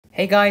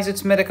Hey guys,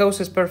 it's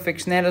Medicosis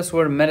Perfectionalis,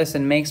 where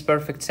medicine makes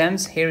perfect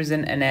sense. Here's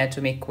an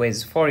anatomy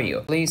quiz for you.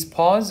 Please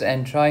pause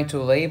and try to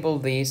label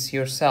these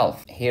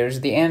yourself.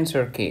 Here's the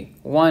answer key.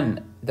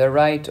 1. The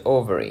right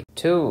ovary.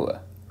 2.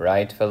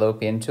 Right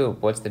fallopian tube.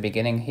 What's the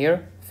beginning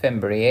here?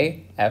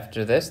 Fimbriae.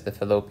 After this, the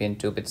fallopian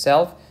tube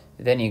itself.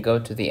 Then you go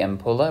to the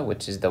ampulla,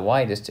 which is the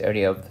widest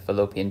area of the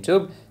fallopian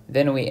tube.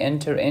 Then we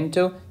enter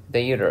into the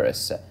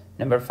uterus.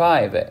 Number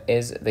 5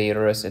 is the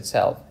uterus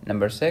itself.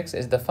 Number 6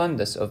 is the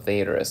fundus of the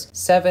uterus.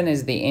 7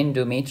 is the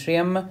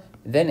endometrium.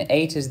 Then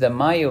 8 is the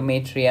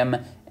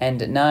myometrium.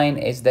 And 9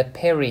 is the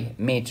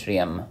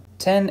perimetrium.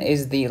 10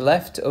 is the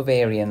left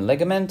ovarian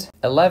ligament.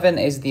 11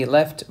 is the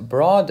left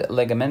broad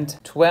ligament.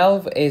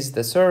 12 is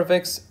the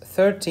cervix.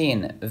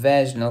 13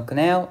 vaginal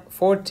canal.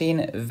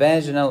 14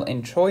 vaginal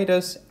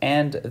introitus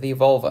and the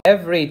vulva.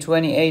 Every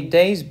 28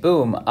 days,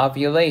 boom,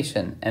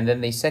 ovulation, and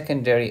then the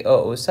secondary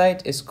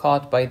oocyte is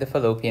caught by the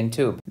fallopian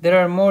tube. There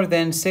are more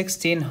than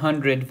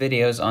 1600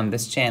 videos on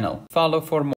this channel. Follow for more.